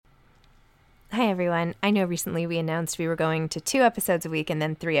Hi, everyone. I know recently we announced we were going to 2 episodes a week and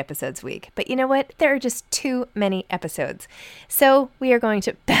then 3 episodes a week. But you know what? There are just too many episodes. So we are going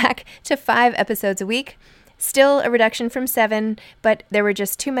back to 5 episodes a week. Still a reduction from 7, but there were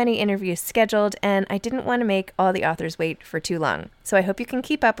just too many interviews scheduled, and I didn't want to make all the authors wait for too long. So I hope you can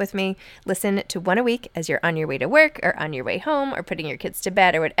keep up with me. Listen to 1 a week as you're on your way to work or on your way home or putting your kids to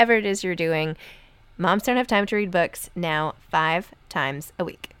bed or whatever it is you're doing. Moms Don't Have Time to Read Books, now 5 times a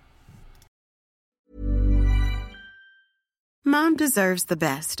week. Mom deserves the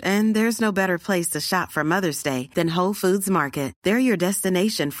best, and there's no better place to shop for Mother's Day than Whole Foods Market. They're your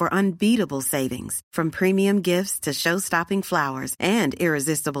destination for unbeatable savings, from premium gifts to show-stopping flowers and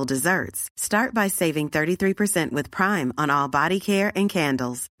irresistible desserts. Start by saving 33% with Prime on all body care and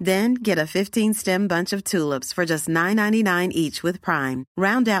candles. Then get a 15-stem bunch of tulips for just $9.99 each with Prime.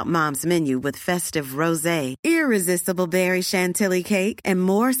 Round out Mom's menu with festive rosé, irresistible berry chantilly cake, and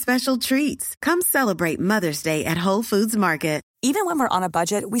more special treats. Come celebrate Mother's Day at Whole Foods Market. Even when we're on a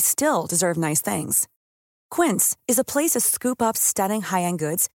budget, we still deserve nice things. Quince is a place to scoop up stunning high-end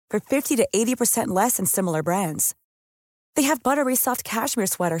goods for 50 to 80% less than similar brands. They have buttery soft cashmere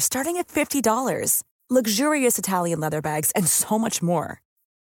sweaters starting at $50, luxurious Italian leather bags, and so much more.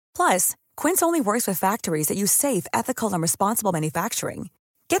 Plus, Quince only works with factories that use safe, ethical, and responsible manufacturing.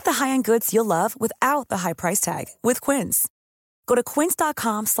 Get the high-end goods you'll love without the high price tag with Quince. Go to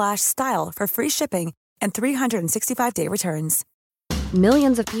quince.com/style for free shipping and 365-day returns.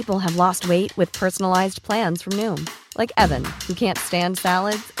 Millions of people have lost weight with personalized plans from Noom. Like Evan, who can't stand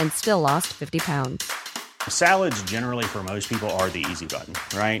salads and still lost 50 pounds. Salads generally for most people are the easy button,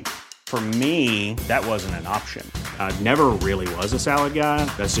 right? For me, that wasn't an option. I never really was a salad guy.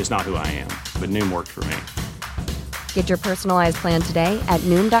 That's just not who I am. But Noom worked for me. Get your personalized plan today at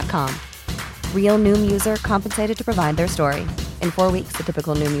Noom.com. Real Noom user compensated to provide their story. In 4 weeks, the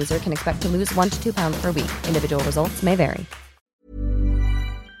typical Noom user can expect to lose 1 to 2 pounds per week. Individual results may vary.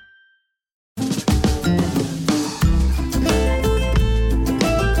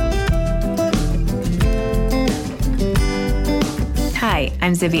 Hi,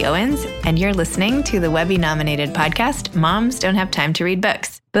 I'm Zibby Owens, and you're listening to the Webby-nominated podcast, Moms Don't Have Time to Read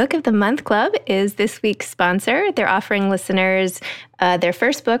Books. Book of the Month Club is this week's sponsor. They're offering listeners their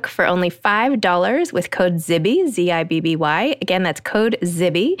first book for only $5 with code ZIBBY, Z-I-B-B-Y. Again, that's code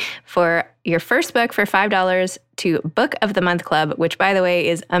ZIBBY for your first book for $5 to Book of the Month Club, which, by the way,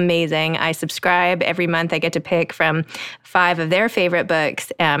 is amazing. I subscribe every month. I get to pick from 5 of their favorite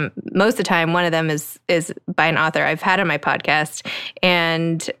books. Most of the time, one of them is by an author I've had on my podcast,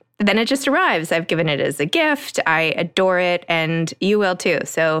 and then it just arrives. I've given it as a gift. I adore it, and you will too.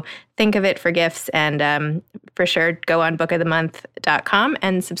 So think of it for gifts, and for sure, go on bookofthemonth.com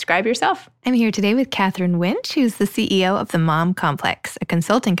and subscribe yourself. I'm here today with Catherine Winch, who's the CEO of the Mom Complex, a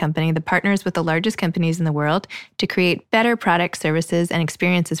consulting company that partners with the largest companies in the world to create better products, services, and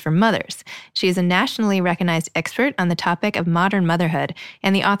experiences for mothers. She is a nationally recognized expert on the topic of modern motherhood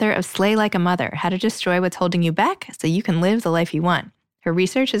and the author of Slay Like a Mother, How to Destroy What's Holding You Back so you can live the life you want. Her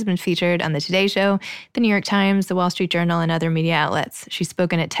research has been featured on The Today Show, The New York Times, The Wall Street Journal, and other media outlets. She's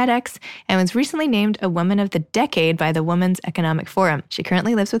spoken at TEDx and was recently named a Woman of the Decade by the Women's Economic Forum. She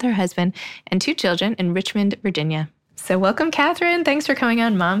currently lives with her husband and 2 children in Richmond, Virginia. So welcome, Catherine. Thanks for coming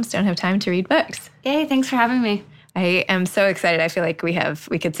on Moms Don't Have Time to Read Books. Yay, thanks for having me. I am so excited. I feel like we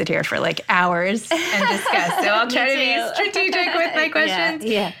could sit here for like hours and discuss. So I'll try to be strategic with my questions.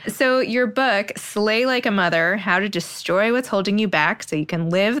 Yeah. So your book, Slay Like a Mother, How to Destroy What's Holding You Back so you can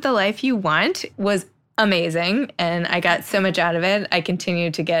live the life you want, was amazing. And I got so much out of it. I continue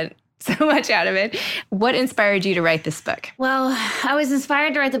to get so much out of it. What inspired you to write this book? Well, I was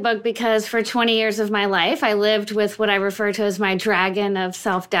inspired to write the book because for 20 years of my life, I lived with what I refer to as my dragon of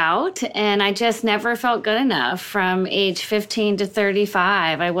self-doubt. And I just never felt good enough from age 15 to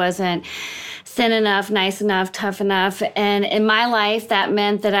 35. I wasn't thin enough, nice enough, tough enough. And in my life, that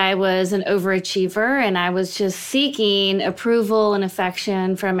meant that I was an overachiever and I was just seeking approval and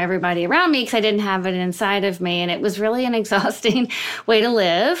affection from everybody around me because I didn't have it inside of me. And it was really an exhausting way to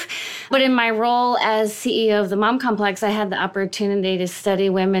live. But in my role as CEO of the Mom Complex, I had the opportunity to study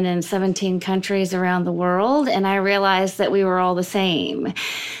women in 17 countries around the world. And I realized that we were all the same,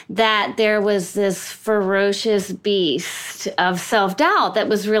 that there was this ferocious beast of self-doubt that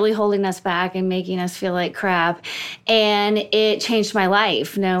was really holding us back and making us feel like crap. And it changed my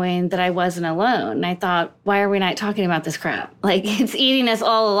life knowing that I wasn't alone. And I thought, why are we not talking about this crap? Like, it's eating us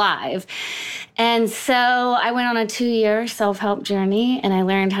all alive. And so I went on a 2-year self-help journey and I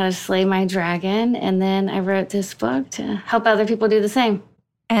learned how to slay my dragon. And then I wrote this book to help other people do the same.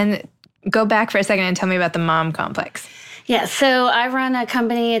 And go back for a second and tell me about the Mom Complex. Yeah, so I run a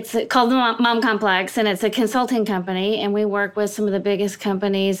company. It's called the Mom Complex, and it's a consulting company. And we work with some of the biggest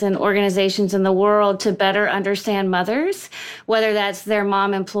companies and organizations in the world to better understand mothers, whether that's their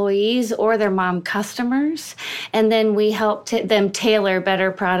mom employees or their mom customers. And then we help them tailor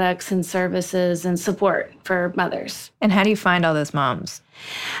better products and services and support for mothers. And how do you find all those moms?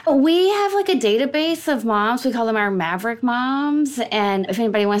 We have like a database of moms. We call them our Maverick moms. And if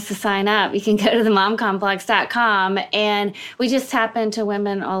anybody wants to sign up, you can go to themomcomplex.com. And we just tap into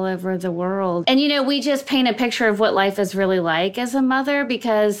women all over the world. And, we just paint a picture of what life is really like as a mother,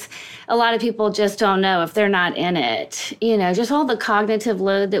 because a lot of people just don't know if they're not in it. Just all the cognitive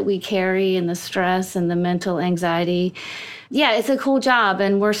load that we carry and the stress and the mental anxiety. Yeah, it's a cool job,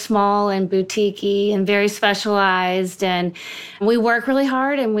 and we're small and boutique-y and very specialized, and we work really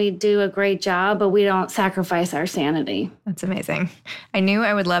hard and we do a great job, but we don't sacrifice our sanity. That's amazing. I knew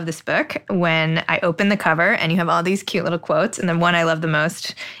I would love this book when I opened the cover, and you have all these cute little quotes, and then one I love the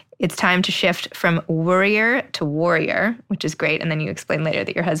most, it's time to shift from worrier to warrior, which is great. And then you explain later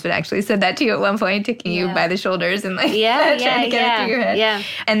that your husband actually said that to you at one point, taking you by the shoulders and trying to get it through your head. Yeah.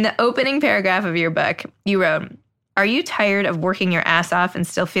 And the opening paragraph of your book, you wrote, "Are you tired of working your ass off and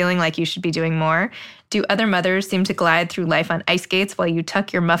still feeling like you should be doing more? Do other mothers seem to glide through life on ice skates while you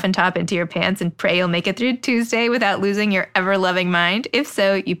tuck your muffin top into your pants and pray you'll make it through Tuesday without losing your ever-loving mind? If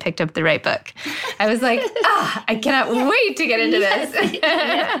so, you picked up the right book." I was like, I cannot wait to get into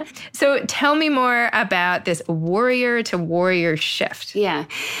this. So tell me more about this warrior to warrior shift. Yeah.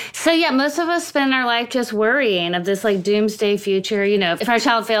 So most of us spend our life just worrying of this like doomsday future. If our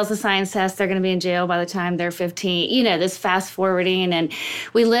child fails the science test, they're going to be in jail by the time they're 15. This fast forwarding, and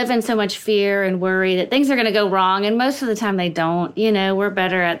we live in so much fear and worry that things are going to go wrong. And most of the time they don't. We're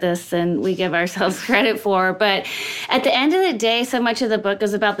better at this than we give ourselves credit for. But at the end of the day, so much of the book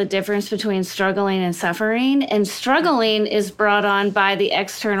is about the difference between struggling and suffering. And struggling is brought on by the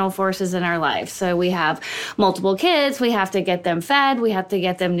external forces in our life. So we have multiple kids. We have to get them fed. We have to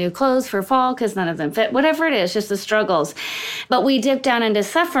get them new clothes for fall because none of them fit. Whatever it is, just the struggles. But we dip down into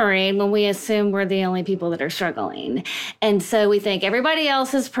suffering when we assume we're the only people that are struggling. And so we think everybody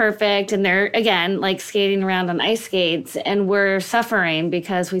else is perfect. And they're, again, like skating around on ice skates, and we're suffering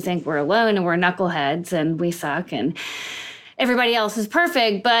because we think we're alone and we're knuckleheads and we suck and everybody else is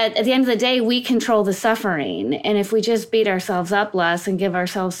perfect. But at the end of the day, we control the suffering. And if we just beat ourselves up less and give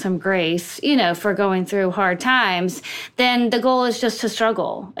ourselves some grace, for going through hard times, then the goal is just to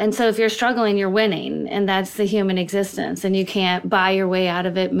struggle. And so if you're struggling, you're winning. And that's the human existence. And you can't buy your way out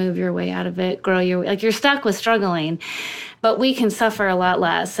of it, move your way out of it, grow your way. Like, you're stuck with struggling. But we can suffer a lot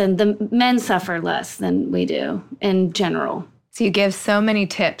less, and the men suffer less than we do in general. So you give so many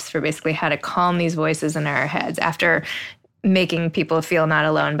tips for basically how to calm these voices in our heads after making people feel not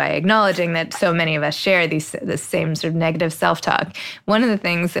alone by acknowledging that so many of us share this same sort of negative self-talk. One of the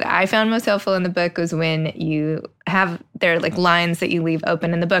things that I found most helpful in the book was when you have, there are like lines that you leave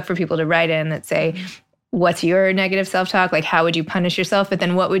open in the book for people to write in that say, what's your negative self-talk? Like, how would you punish yourself? But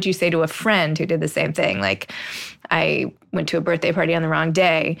then what would you say to a friend who did the same thing? Like, I went to a birthday party on the wrong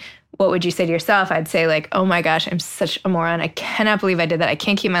day. What would you say to yourself? I'd say like, oh my gosh, I'm such a moron. I cannot believe I did that. I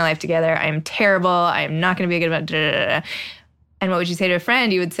can't keep my life together. I am terrible. I am not going to be a good about. And what would you say to a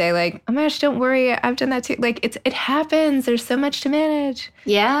friend? You would say like, oh my gosh, don't worry. I've done that too. Like, it happens. There's so much to manage.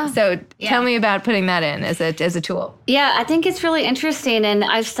 Yeah. So tell me about putting that in as a tool. Yeah, I think it's really interesting. And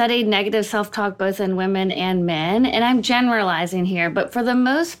I've studied negative self-talk both in women and men. And I'm generalizing here. But for the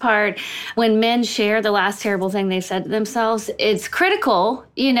most part, when men share the last terrible thing they've said to themselves, it's critical,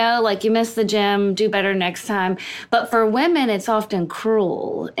 like you missed the gym, do better next time. But for women, it's often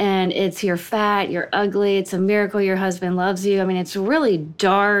cruel. And it's you're fat, you're ugly, it's a miracle your husband loves you. I mean, it's really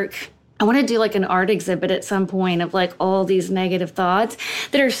dark. I want to do like an art exhibit at some point of like all these negative thoughts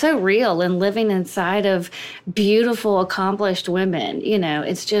that are so real and living inside of beautiful, accomplished women.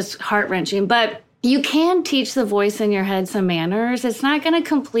 It's just heart-wrenching. But you can teach the voice in your head some manners. It's not going to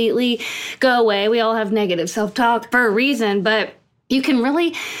completely go away. We all have negative self-talk for a reason, but you can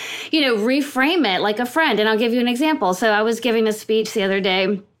really, reframe it like a friend. And I'll give you an example. So I was giving a speech the other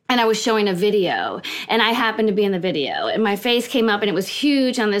day, and I was showing a video, and I happened to be in the video, and my face came up and it was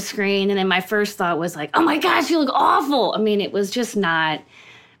huge on the screen. And then my first thought was like, oh my gosh, you look awful. I mean, it was just not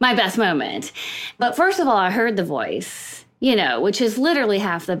my best moment. But first of all, I heard the voice, which is literally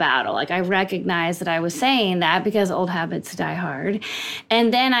half the battle. Like, I recognized that I was saying that because old habits die hard.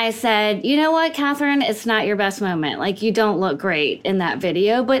 And then I said, you know what, Catherine, it's not your best moment. Like, you don't look great in that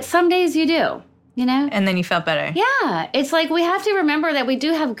video, but some days you do. And then you felt better. Yeah. It's like we have to remember that we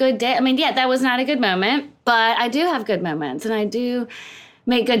do have good days. I mean, that was not a good moment, but I do have good moments, and I do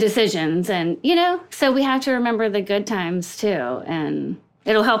make good decisions. And, so we have to remember the good times too. And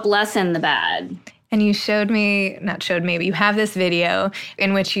it'll help lessen the bad. And you but you have this video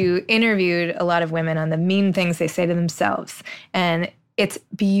in which you interviewed a lot of women on the mean things they say to themselves. And it's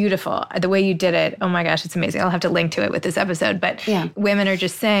beautiful. The way you did it, oh my gosh, it's amazing. I'll have to link to it with this episode. But women are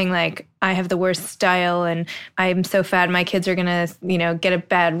just saying, like, I have the worst style and I'm so fat. My kids are going to, get a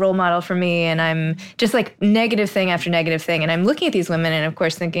bad role model for me. And I'm just like negative thing after negative thing. And I'm looking at these women and, of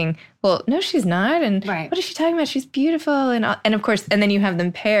course, thinking, well, no, she's not. And what is she talking about? She's beautiful. And of course, and then you have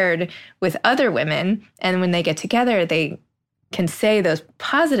them paired with other women. And when they get together, they can say those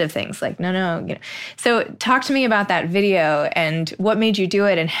positive things like, no. So talk to me about that video and what made you do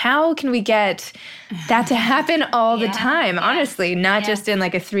it and how can we get that to happen all the time, honestly, not just in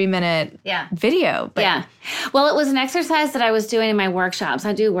like a 3-minute video. But. Well, it was an exercise that I was doing in my workshops.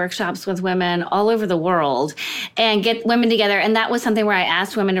 I do workshops with women all over the world and get women together. And that was something where I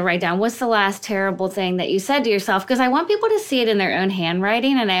asked women to write down, what's the last terrible thing that you said to yourself? Because I want people to see it in their own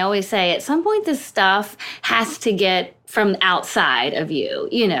handwriting. And I always say, at some point, this stuff has to get from outside of you.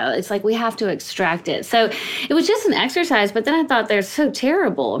 It's like we have to extract it. So it was just an exercise, but then I thought they're so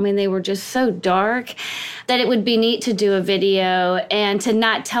terrible. I mean, they were just so dark that it would be neat to do a video and to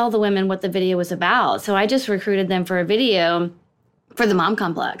not tell the women what the video was about. So I just recruited them for a video for the Mom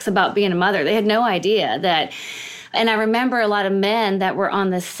Complex about being a mother. They had no idea that. And I remember a lot of men that were on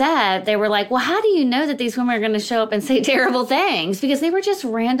the set, they were like, well, how do you know that these women are going to show up and say terrible things? Because they were just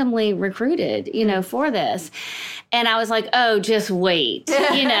randomly recruited, for this. And I was like, oh, just wait,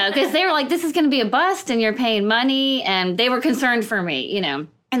 because they were like, this is going to be a bust and you're paying money. And they were concerned for me, And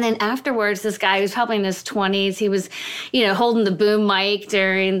then afterwards, this guy who's probably in his 20s, he was, holding the boom mic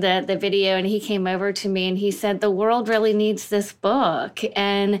during the video. And he came over to me and he said, the world really needs this book.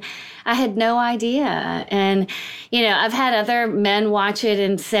 And I had no idea. And, I've had other men watch it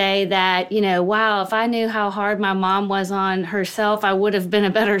and say that, wow, if I knew how hard my mom was on herself, I would have been a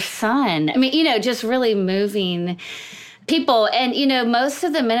better son. I mean, just really moving people. And, most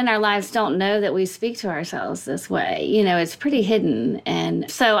of the men in our lives don't know that we speak to ourselves this way. It's pretty hidden. And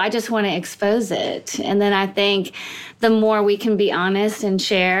so I just want to expose it. And then I think the more we can be honest and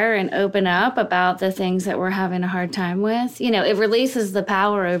share and open up about the things that we're having a hard time with, it releases the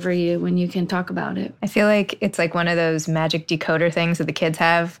power over you when you can talk about it. I feel like it's like one of those magic decoder things that the kids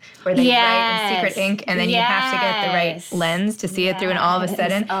have where they write in secret ink and then you have to get the right lens to see it through. And all of a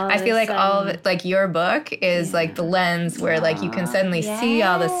sudden, I feel like all of it, like your book is like the lens where like you can suddenly see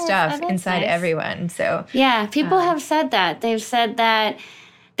all this stuff inside everyone. So people have said that. They've said that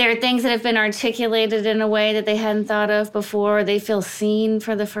there are things that have been articulated in a way that they hadn't thought of before. They feel seen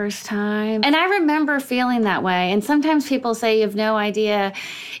for the first time. And I remember feeling that way. And sometimes people say you have no idea,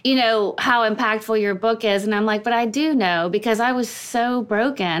 how impactful your book is. And I'm like, but I do know because I was so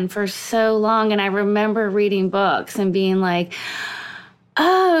broken for so long. And I remember reading books and being like,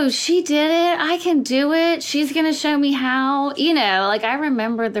 oh, she did it. I can do it. She's going to show me how. I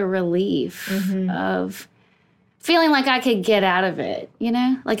remember the relief of feeling like I could get out of it,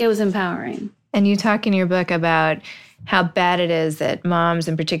 like it was empowering. And you talk in your book about how bad it is that moms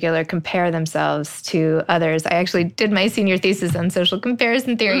in particular compare themselves to others. I actually did my senior thesis on social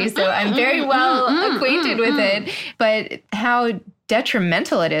comparison theory, so I'm very well acquainted with it. But how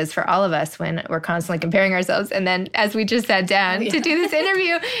detrimental it is for all of us when we're constantly comparing ourselves. And then as we just sat down to do this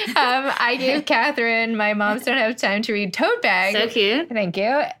interview, I gave Catherine my Moms Don't Have Time to Read tote bag. So cute. Thank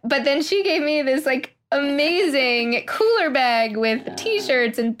you. But then she gave me this amazing cooler bag with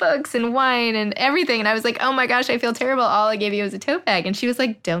T-shirts and books and wine and everything. And I was like, oh my gosh, I feel terrible. All I gave you was a tote bag. And she was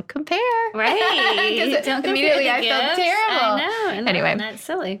like, don't compare. Right. Because immediately I felt terrible. I know. Anyway. That's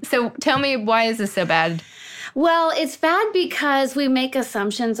silly. So tell me, why is this so bad? Well, it's bad because we make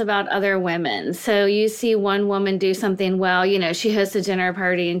assumptions about other women. So you see one woman do something well, she hosts a dinner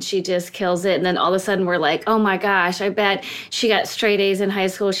party and she just kills it. And then all of a sudden we're like, oh my gosh, I bet she got straight A's in high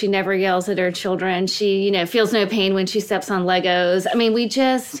school. She never yells at her children. She, feels no pain when she steps on Legos. I mean, we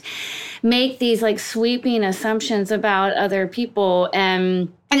just make these sweeping assumptions about other people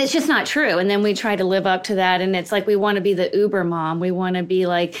and it's just not true. And then we try to live up to that. And it's like we want to be the Uber mom. We want to be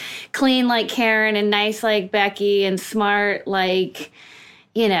clean like Karen and nice like Becky and smart like,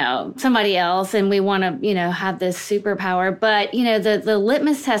 somebody else. And we want to, have this superpower. But, the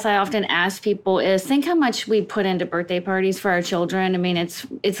litmus test I often ask people is think how much we put into birthday parties for our children. I mean, it's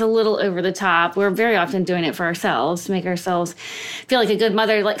a little over the top. We're very often doing it for ourselves to make ourselves feel like a good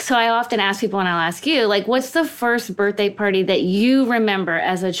mother. So I often ask people, and I'll ask you, what's the first birthday party that you remember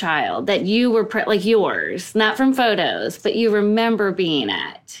as a child that you were yours, not from photos, but you remember being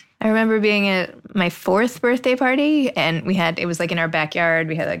at? I remember being at my 4th birthday party, and it was like in our backyard.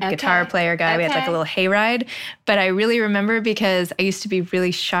 We had a guitar player guy. We had like a little hayride. But I really remember because I used to be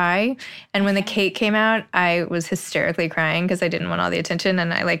really shy. And when the cake came out, I was hysterically crying because I didn't want all the attention,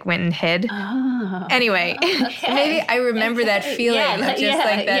 and I like went and hid. Oh. Anyway, maybe I remember that feeling, that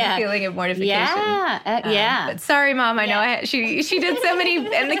feeling of mortification. Yeah. But sorry, Mom. I know she did so many,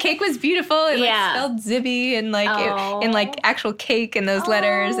 and the cake was beautiful. It like spelled Zibby and like in like actual cake and those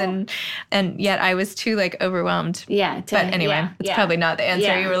letters, and yet I was too like overwhelmed. But anyway, it's probably not the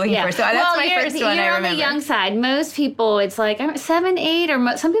answer you were looking for. So that's my first one. You're I remember. On the young side. Most people, it's like 7, 8,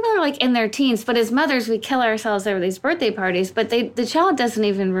 or some people are like in their teens. But as mothers, we kill ourselves over these birthday parties. But the child doesn't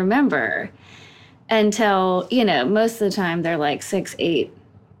even remember until most of the time they're like 6, 8,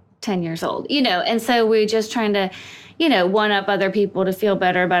 10 years old. And so we're just trying to one up other people to feel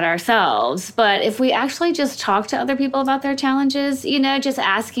better about ourselves. But if we actually just talk to other people about their challenges, just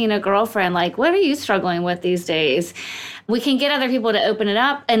asking a girlfriend, like, what are you struggling with these days? We can get other people to open it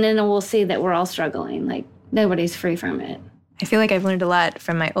up, and then we'll see that we're all struggling. Like, nobody's free from it. I feel like I've learned a lot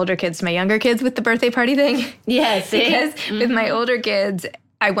from my older kids to my younger kids with the birthday party thing. Yes. Because with my older kids,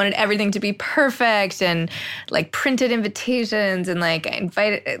 I wanted everything to be perfect and like printed invitations and like I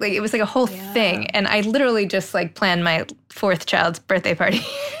invited, like it was like a whole thing. And I literally just like planned my 4th child's birthday party.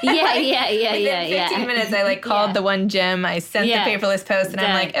 Within 15 minutes, I like called the one gym. I sent the paperless post and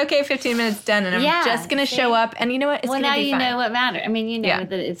I'm like, okay, 15 minutes done. And I'm just going to show up. And you know what? It's going to be fun. Well, now you know what matters. I mean,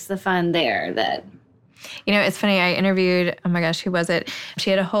 that it's the fun there that... It's funny. I interviewed, oh my gosh, who was it? She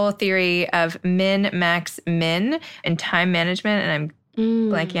had a whole theory of min, max, min and time management. And I'm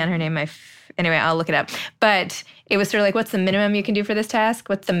blanking on her name. Anyway, I'll look it up. But it was sort of like, what's the minimum you can do for this task?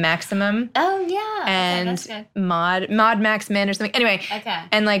 What's the maximum? Oh, yeah. And that's good. mod max min or something. Anyway. Okay.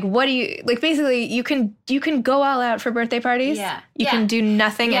 And like, what do you, like basically you can go all out for birthday parties. Yeah. You can do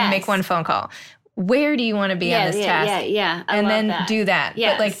nothing and make one phone call. Where do you want to be on this task? Yeah. And then do that.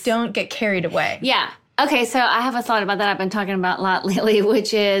 Yes. But like, don't get carried away. Yeah. Okay, so I have a thought about that I've been talking about a lot lately,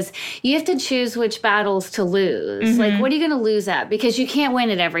 which is you have to choose which battles to lose. Like, what are you going to lose at? Because you can't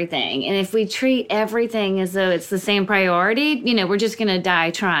win at everything. And if we treat everything as though it's the same priority, we're just going to die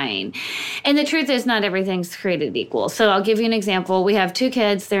trying. And the truth is not everything's created equal. So I'll give you an example. We have 2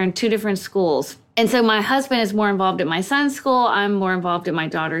 kids. They're in 2 different schools. And so my husband is more involved at my son's school. I'm more involved at my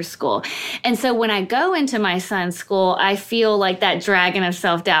daughter's school. And so when I go into my son's school, I feel like that dragon of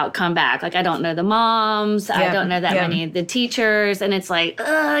self-doubt come back. Like, I don't know the moms. I don't know that many of the teachers. And it's like,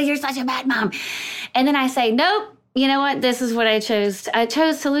 oh, you're such a bad mom. And then I say, nope. You know what? This is what I chose. I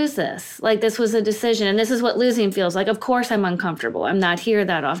chose to lose this. Like, this was a decision. And this is what losing feels like. Of course, I'm uncomfortable. I'm not here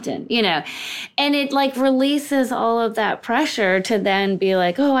that often, And it, like, releases all of that pressure to then be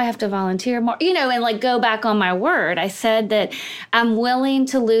like, oh, I have to volunteer more, and, like, go back on my word. I said that I'm willing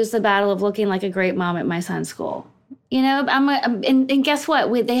to lose the battle of looking like a great mom at my son's school. And guess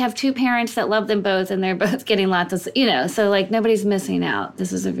what? They have 2 parents that love them both, and they're both getting lots of, So, like, nobody's missing out.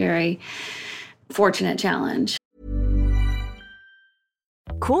 This is a very fortunate challenge.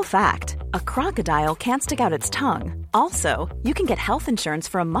 Cool fact, a crocodile can't stick out its tongue. Also, you can get health insurance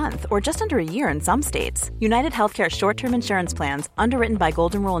for a month or just under a year in some states. United Healthcare short-term insurance plans, underwritten by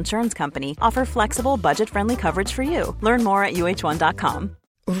Golden Rule Insurance Company, offer flexible, budget-friendly coverage for you. Learn more at UH1.com.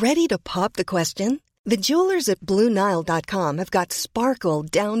 Ready to pop the question? The jewelers at BlueNile.com have got sparkle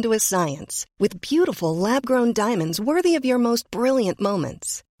down to a science with beautiful lab-grown diamonds worthy of your most brilliant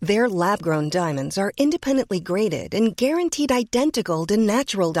moments. Their lab-grown diamonds are independently graded and guaranteed identical to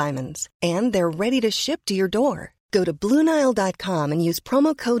natural diamonds. And they're ready to ship to your door. Go to BlueNile.com and use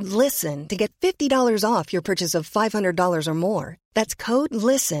promo code LISTEN to get $50 off your purchase of $500 or more. That's code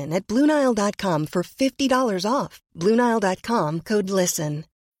LISTEN at BlueNile.com for $50 off. BlueNile.com, code LISTEN.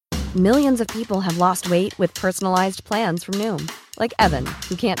 Millions of people have lost weight with personalized plans from Noom. Like Evan,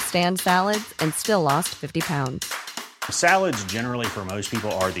 who can't stand salads and still lost 50 pounds. Salads generally for most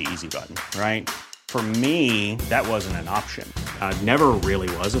people are the easy button, right? For me, that wasn't an option. I never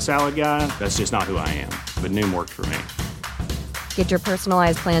really was a salad guy. That's just not who I am. But Noom worked for me. Get your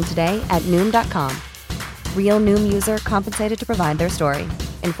personalized plan today at Noom.com. Real Noom user compensated to provide their story.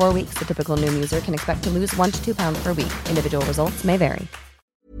 In 4 weeks, the typical Noom user can expect to lose 1 to 2 pounds per week. Individual results may vary.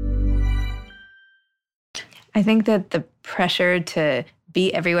 I think that the pressure to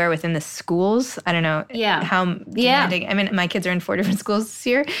be everywhere within the schools, I don't know how demanding. I mean, my kids are in 4 different schools this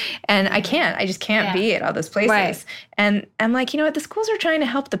year, and I just can't be at all those places. Right. And I'm like, you know what? The schools are trying to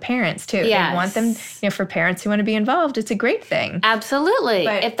help the parents too. Yes. They want them, you know, for parents who want to be involved, it's a great thing. Absolutely.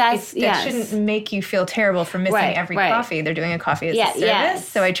 But if that's, that shouldn't make you feel terrible for missing every coffee. They're doing a coffee as a service. Yes.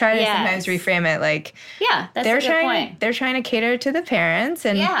 So I try to sometimes reframe it like, that's a good point. They're trying to cater to the parents.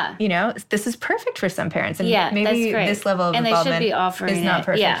 And, you know, this is perfect for some parents. And maybe this level of involvement is not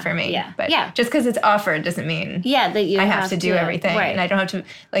perfect for me. But just because it's offered doesn't mean that you I have to do everything. Right. And I don't have to,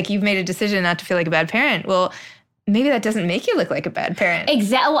 like, you've made a decision not to feel like a bad parent. Well, maybe that doesn't make you look like a bad parent.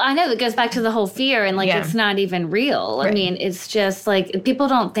 Exactly. Well, I know it goes back to the whole fear and, like, it's not even real. Right. I mean, it's just, like, people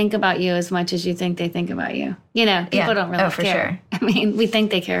don't think about you as much as you think they think about you. You know, people don't really care. I mean, we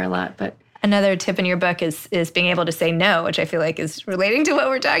think they care a lot, but... Another tip in your book is being able to say no, which I feel like is relating to what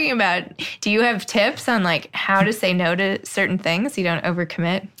we're talking about. Do you have tips on, like, how to say no to certain things so you don't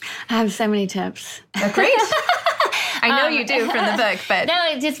overcommit? I have so many tips. Oh, great. I know you do from the book, but...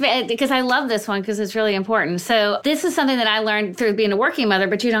 No, just because I love this one because it's really important. So this is something that I learned through being a working mother,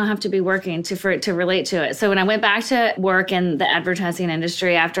 but you don't have to be working to relate to it. So when I went back to work in the advertising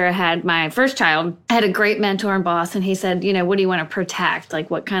industry after I had my first child, I had a great mentor and boss, and he said, you know, what do you want to protect?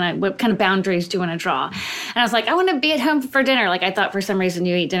 Like, what kind of boundaries do you want to draw? And I was like, I want to be at home for dinner. Like, I thought for some reason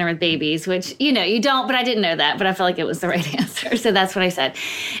you eat dinner with babies, which, you know, you don't, but I didn't know that, but I felt like it was the right answer. So that's what I said.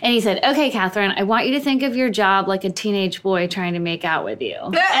 And he said, okay, Catherine, I want you to think of your job like a teenage boy trying to make out with you.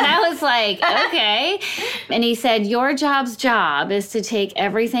 And I was like, okay. And he said, your job's job is to take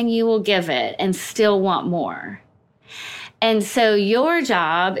everything you will give it and still want more. And so your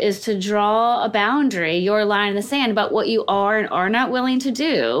job is to draw a boundary, your line in the sand about what you are and are not willing to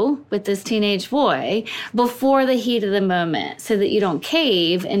do with this teenage boy before the heat of the moment so that you don't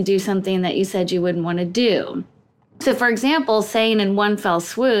cave and do something that you said you wouldn't want to do. So, for example, saying in one fell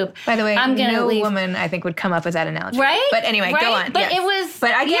swoop, by the way, no woman, I think, would come up with that analogy. Right? But anyway, go on. But it was...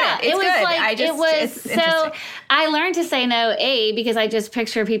 But I get it. It's good. So I learned to say no, because I just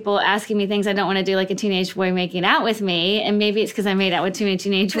picture people asking me things I don't want to do, like a teenage boy making out with me. And maybe it's because I made out with too many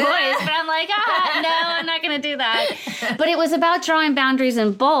teenage boys. But I'm like, no, I'm not going to do that. But it was about drawing boundaries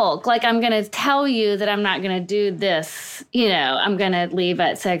in bulk. Like, I'm going to tell you that I'm not going to do this. You know, I'm going to leave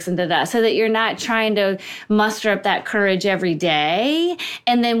at 6 and da-da. So that you're not trying to muster up that courage every day.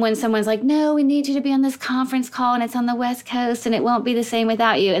 And then when someone's like, no, we need you to be on this conference call and it's on the West Coast and it won't be the same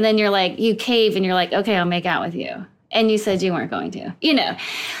without you. And then you're like, you cave and you're like, okay, I'll make out with you. And you said you weren't going to, you know.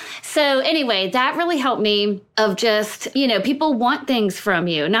 So anyway, that really helped me of just, you know, people want things from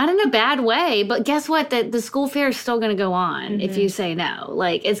you, not in a bad way, but guess what? The school fair is still going to go on if you say no.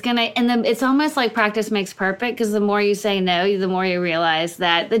 Like, it's going to, and then it's almost like practice makes perfect, because the more you say no, the more you realize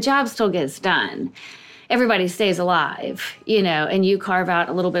that the job still gets done. Everybody stays alive, you know, and you carve out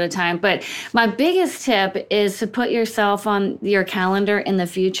a little bit of time. But my biggest tip is to put yourself on your calendar in the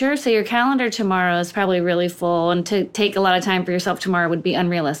future. So your calendar tomorrow is probably really full, and to take a lot of time for yourself tomorrow would be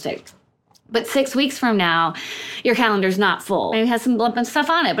unrealistic. But 6 weeks from now, your calendar's not full. Maybe it has some lump and stuff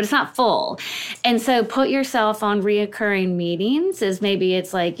on it, but it's not full. And so put yourself on reoccurring meetings, as maybe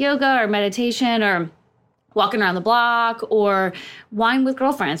it's like yoga or meditation or walking around the block or wine with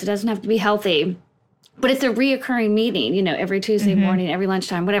girlfriends. It doesn't have to be healthy. But it's a reoccurring meeting, you know, every Tuesday morning, every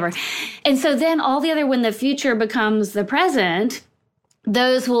lunchtime, whatever. And so then all the other, when the future becomes the present,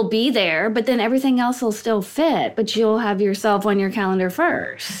 those will be there, but then everything else will still fit, but you'll have yourself on your calendar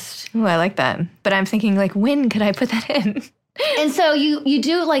first. Oh, I like that. But I'm thinking, like, when could I put that in? And so you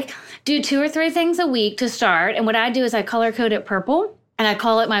do 2 or 3 things a week to start. And what I do is I color code it purple. And I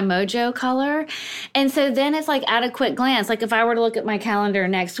call it my mojo color. And so then it's like at a quick glance, like if I were to look at my calendar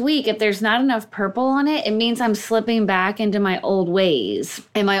next week, if there's not enough purple on it, it means I'm slipping back into my old ways.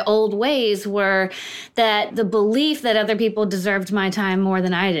 And my old ways were that the belief that other people deserved my time more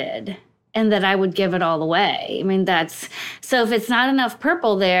than I did, and that I would give it all away. I mean, so if it's not enough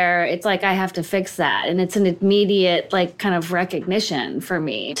purple there, it's like I have to fix that. And it's an immediate, like, kind of recognition for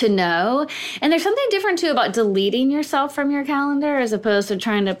me to know. And there's something different, too, about deleting yourself from your calendar as opposed to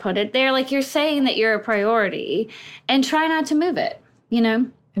trying to put it there. Like, you're saying that you're a priority and try not to move it, you know?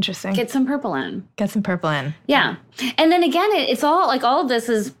 Interesting. Get some purple in. Yeah. And then again, it's all, like, all of this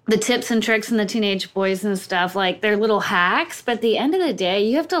is the tips and tricks and the teenage boys and stuff. Like, they're little hacks. But at the end of the day,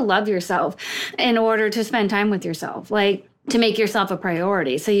 you have to love yourself in order to spend time with yourself, like, to make yourself a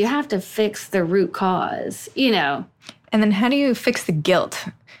priority. So you have to fix the root cause, you know. And then how do you fix the guilt?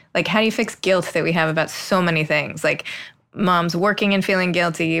 Like, how do you fix guilt that we have about so many things? Like, mom's working and feeling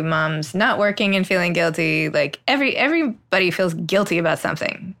guilty, mom's not working and feeling guilty. Like, everybody feels guilty about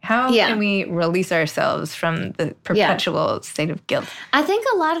something. How can we release ourselves from the perpetual state of guilt? I think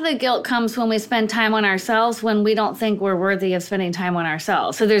a lot of the guilt comes when we spend time on ourselves when we don't think we're worthy of spending time on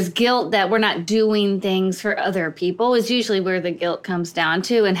ourselves. So there's guilt that we're not doing things for other people is usually where the guilt comes down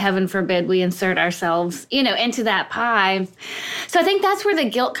to. And heaven forbid we insert ourselves, into that pie. So I think that's where the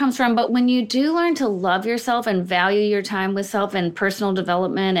guilt comes from. But when you do learn to love yourself and value your time with self and personal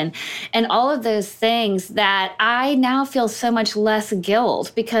development and all of those things, that I now feel so much less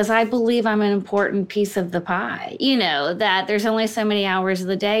guilt because I believe I'm an important piece of the pie, that there's only so many hours of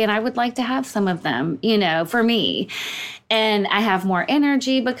the day and I would like to have some of them, for me. And I have more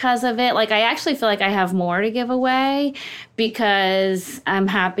energy because of it. Like, I actually feel like I have more to give away because I'm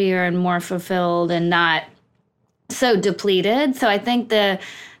happier and more fulfilled and not so depleted. So I think the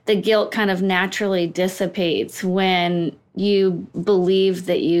guilt kind of naturally dissipates when you believe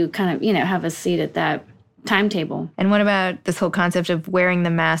that you kind of, have a seat at that timetable. And what about this whole concept of wearing the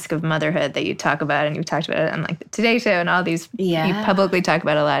mask of motherhood that you talk about, and you've talked about it on like the Today Show and all these, you publicly talk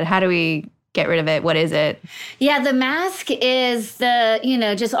about it a lot. How do we get rid of it? What is it? Yeah, the mask is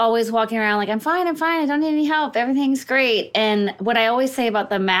just always walking around like, I'm fine, I don't need any help, everything's great. And what I always say about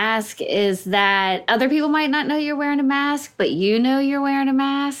the mask is that other people might not know you're wearing a mask, but you know you're wearing a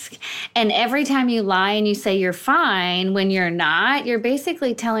mask. And every time you lie and you say you're fine when you're not, you're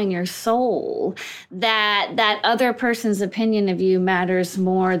basically telling your soul that other person's opinion of you matters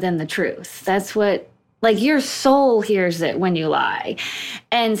more than the truth. That's what your soul hears it when you lie.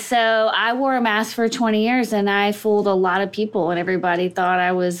 And so I wore a mask for 20 years and I fooled a lot of people, and everybody thought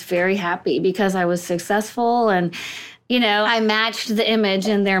I was very happy because I was successful. And, I matched the image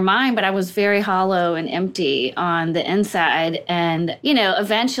in their mind, but I was very hollow and empty on the inside. And,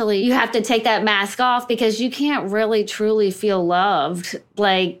 eventually you have to take that mask off because you can't really truly feel loved.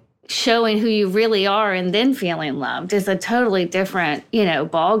 Showing who you really are and then feeling loved is a totally different,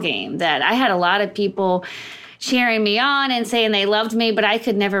 ball game. That I had a lot of people cheering me on and saying they loved me, but I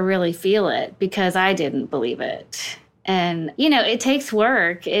could never really feel it because I didn't believe it. And, it takes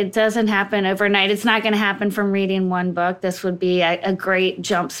work. It doesn't happen overnight. It's not going to happen from reading one book. This would be a great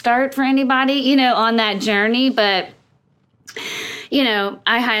jump start for anybody, on that journey. But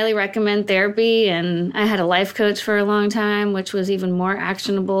I highly recommend therapy, and I had a life coach for a long time, which was even more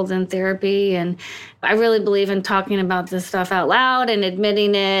actionable than therapy. And I really believe in talking about this stuff out loud and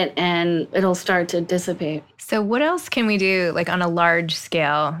admitting it, and it'll start to dissipate. So what else can we do, on a large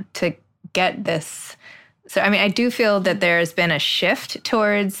scale, to get this? So, I do feel that there's been a shift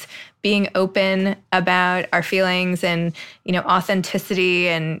towards being open about our feelings and, authenticity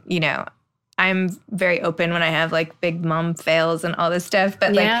and, I'm very open when I have big mom fails and all this stuff.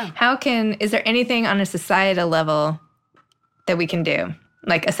 But is there anything on a societal level that we can do?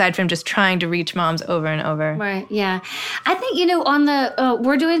 Aside from just trying to reach moms over and over. Right, yeah. I think, on the,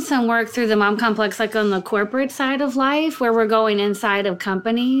 we're doing some work through the Mom Complex, on the corporate side of life, where we're going inside of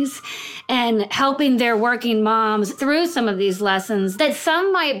companies and helping their working moms through some of these lessons that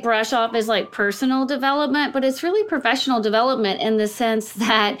some might brush off as personal development, but it's really professional development in the sense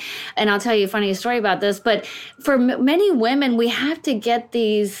that, and I'll tell you a funny story about this, but for many women, we have to get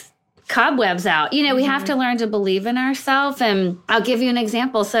these cobwebs out. We have to learn to believe in ourselves. And I'll give you an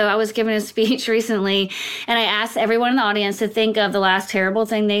example. So I was giving a speech recently, and I asked everyone in the audience to think of the last terrible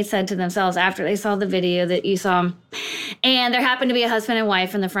thing they said to themselves after they saw the video that you saw. And there happened to be a husband and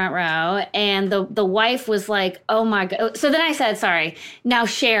wife in the front row. And the wife was like, oh my God. So then I said, sorry, now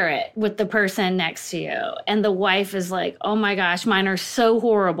share it with the person next to you. And the wife is like, oh my gosh, mine are so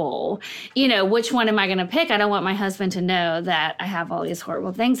horrible. Which one am I going to pick? I don't want my husband to know that I have all these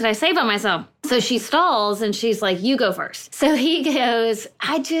horrible things that I say about myself. So she stalls and she's like, you go first. So he goes,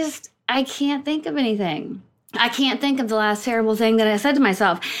 I can't think of anything. I can't think of the last terrible thing that I said to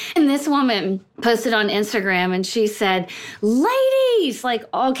myself. And this woman posted on Instagram and she said, ladies,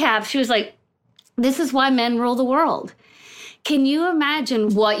 all caps. She was like, this is why men rule the world. Can you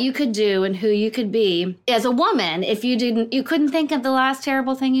imagine what you could do and who you could be as a woman if you couldn't think of the last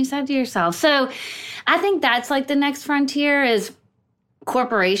terrible thing you said to yourself? So I think that's the next frontier is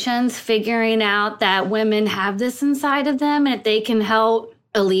corporations figuring out that women have this inside of them. And if they can help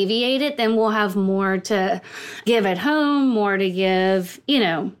alleviate it, then we'll have more to give at home, more to give,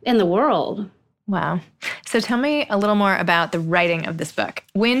 in the world. Wow. So tell me a little more about the writing of this book.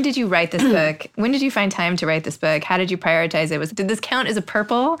 When did you write this book? When did you find time to write this book? How did you prioritize it? Did this count as a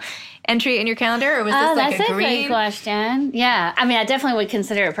purple entry in your calendar, or was this that's a green? Great question. Yeah. I definitely would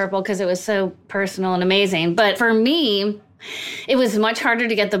consider it purple because it was so personal and amazing. But for me, It was much harder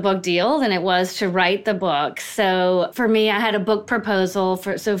to get the book deal than it was to write the book. So for me, I had a book proposal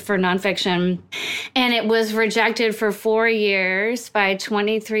for nonfiction, and it was rejected for 4 years by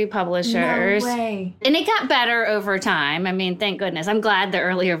 23 publishers. No way. And it got better over time. I mean, thank goodness. I'm glad the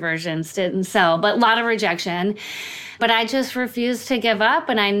earlier versions didn't sell, but a lot of rejection. But I just refused to give up,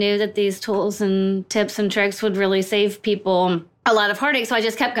 and I knew that these tools and tips and tricks would really save people a lot of heartache. So I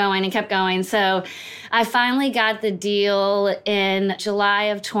just kept going and kept going. So I finally got the deal in July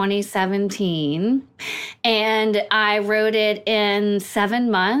of 2017. And I wrote it in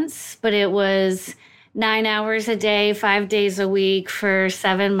 7 months, but it was 9 hours a day, 5 days a week for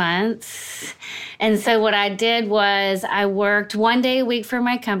 7 months. And so what I did was I worked 1 day a week for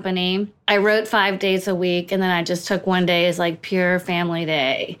my company. I wrote 5 days a week, and then I just took 1 day as like pure family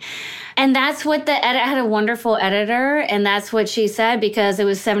day. And that's what I had a wonderful editor, and that's what she said, because it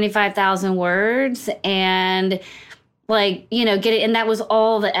was 75,000 words and get it. And that was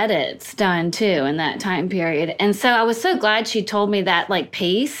all the edits done too in that time period. And so I was so glad she told me that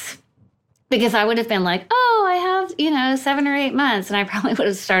pace, because I would have been like, oh, I have, 7 or 8 months. And I probably would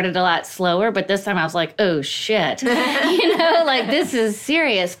have started a lot slower. But this time I was like, oh, shit, this is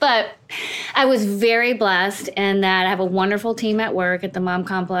serious. But I was very blessed in that I have a wonderful team at work at the Mom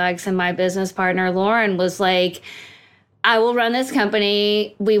Complex. And my business partner, Lauren, was like, I will run this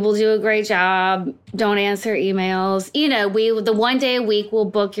company. We will do a great job. Don't answer emails. The 1 day a week we'll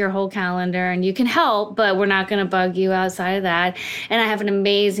book your whole calendar, and you can help, but we're not going to bug you outside of that. And I have an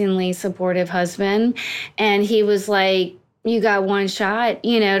amazingly supportive husband. And he was like, you got one shot,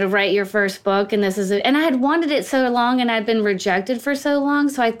 to write your first book. And this is it. And I had wanted it so long, and I'd been rejected for so long.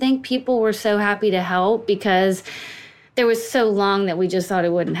 So I think people were so happy to help, because there was so long that we just thought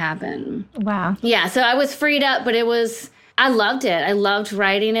it wouldn't happen. Wow. Yeah, so I was freed up, but I loved it. I loved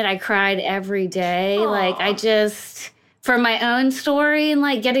writing it. I cried every day. Aww. For my own story and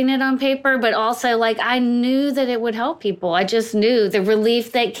getting it on paper, but also I knew that it would help people. I just knew the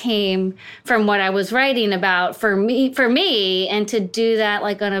relief that came from what I was writing about for me, and to do that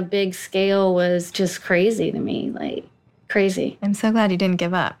on a big scale was just crazy to me, crazy. I'm so glad you didn't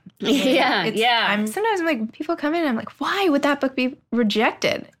give up. Yeah. Sometimes I'm like, people come in and I'm like, why would that book be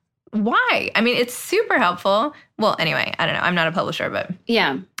rejected? Why? I mean, it's super helpful. Well, anyway, I don't know. I'm not a publisher, but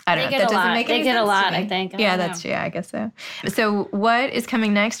yeah. I don't know. That doesn't make any sense. They get a lot, I think. I guess so. So what is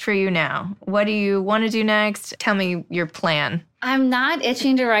coming next for you now? What do you want to do next? Tell me your plan. I'm not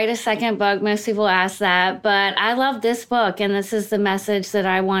itching to write a second book. Most people ask that, but I love this book, and this is the message that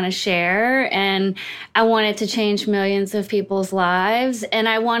I want to share, and I want it to change millions of people's lives, and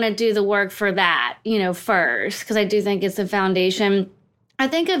I want to do the work for that, first, because I do think it's a foundation. I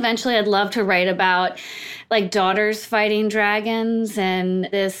think eventually I'd love to write about daughters fighting dragons, and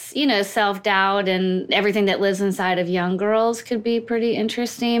this, self-doubt and everything that lives inside of young girls could be pretty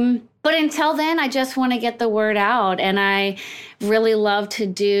interesting. But until then, I just want to get the word out. And I really love to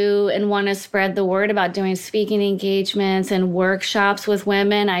do and want to spread the word about doing speaking engagements and workshops with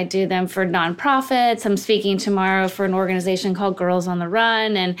women. I do them for nonprofits. I'm speaking tomorrow for an organization called Girls on the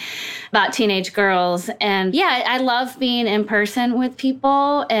Run, and about teenage girls. And yeah, I love being in person with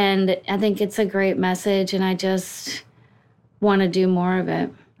people. And I think it's a great message. And I just want to do more of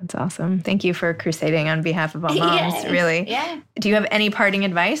it. That's awesome. Thank you for crusading on behalf of all moms, really. Yeah. Do you have any parting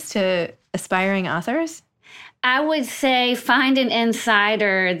advice to aspiring authors? I would say find an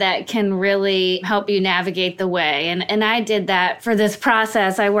insider that can really help you navigate the way. And I did that for this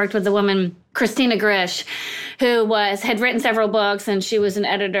process. I worked with a woman, Christina Grish, who had written several books, and she was an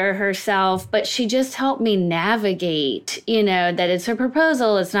editor herself, but she just helped me navigate, that it's a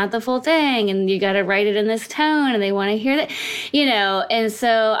proposal, it's not the full thing, and you got to write it in this tone, and they want to hear that, and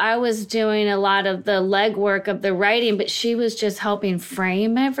so I was doing a lot of the legwork of the writing, but she was just helping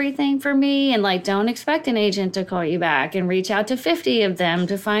frame everything for me, and don't expect an agent to call you back, and reach out to 50 of them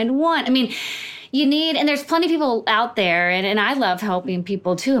to find one. I mean, and there's plenty of people out there, and I love helping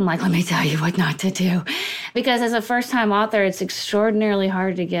people too. I'm like, let me tell you what not to do. Because as a first-time author, it's extraordinarily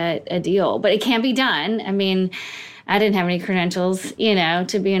hard to get a deal, but it can be done. I mean, I didn't have any credentials,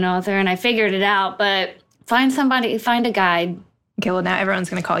 to be an author, and I figured it out, but find a guide. Okay, well, now everyone's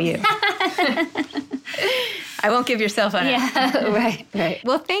going to call you. I won't give your cell phone. Yeah, right.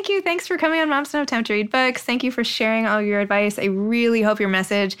 Well, thank you. Thanks for coming on Moms Don't Have Time to Read Books. Thank you for sharing all your advice. I really hope your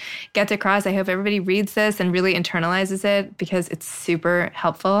message gets across. I hope everybody reads this and really internalizes it, because it's super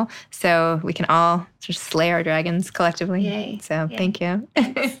helpful. So we can all just slay our dragons collectively. Yay. So Thank you.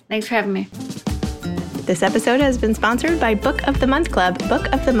 Thanks for having me. This episode has been sponsored by Book of the Month Club.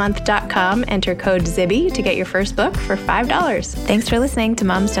 bookofthemonth.com. Enter code ZIBBY to get your first book for $5. Thanks for listening to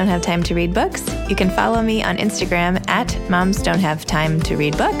Moms Don't Have Time to Read Books. You can follow me on Instagram at Moms Don't Have Time to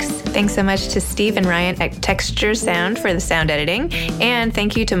Read Books. Thanks so much to Steve and Ryan at Texture Sound for the sound editing. And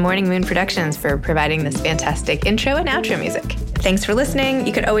thank you to Morning Moon Productions for providing this fantastic intro and outro music. Thanks for listening.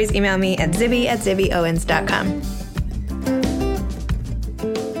 You could always email me at zibby@zibbyowens.com.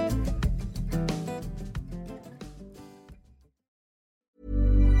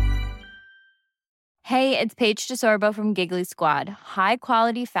 Hey, it's Paige DeSorbo from Giggly Squad. High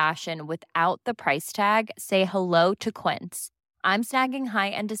quality fashion without the price tag. Say hello to Quince. I'm snagging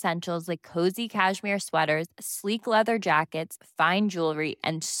high-end essentials like cozy cashmere sweaters, sleek leather jackets, fine jewelry,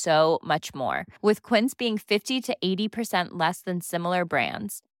 and so much more. With Quince being 50 to 80% less than similar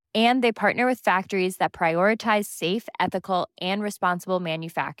brands. And they partner with factories that prioritize safe, ethical, and responsible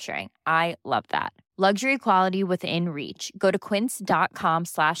manufacturing. I love that. Luxury quality within reach. Go to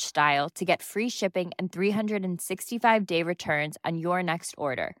quince.com/style to get free shipping and 365-day returns on your next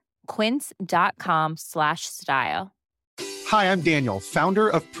order. Quince.com/style. Hi, I'm Daniel, founder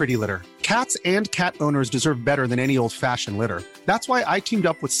of Pretty Litter. Cats and cat owners deserve better than any old-fashioned litter. That's why I teamed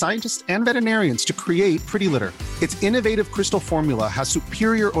up with scientists and veterinarians to create Pretty Litter. Its innovative crystal formula has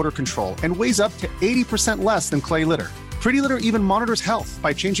superior odor control and weighs up to 80% less than clay litter. Pretty Litter even monitors health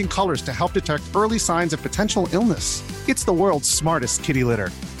by changing colors to help detect early signs of potential illness. It's the world's smartest kitty litter.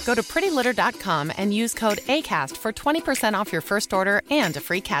 Go to prettylitter.com and use code ACAST for 20% off your first order and a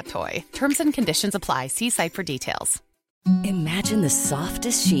free cat toy. Terms and conditions apply. See site for details. Imagine the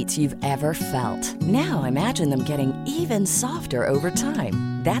softest sheets you've ever felt. Now imagine them getting even softer over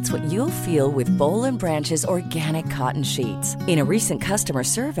time. That's what you'll feel with Boll & Branch's organic cotton sheets. In a recent customer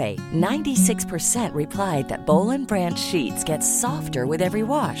survey, 96% replied that Boll & Branch sheets get softer with every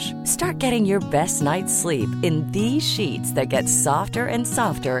wash. Start getting your best night's sleep in these sheets that get softer and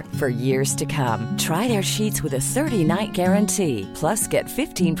softer for years to come. Try their sheets with a 30-night guarantee. Plus, get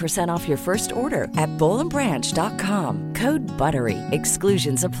 15% off your first order at bollandbranch.com. Code BUTTERY.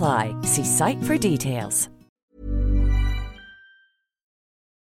 Exclusions apply. See site for details.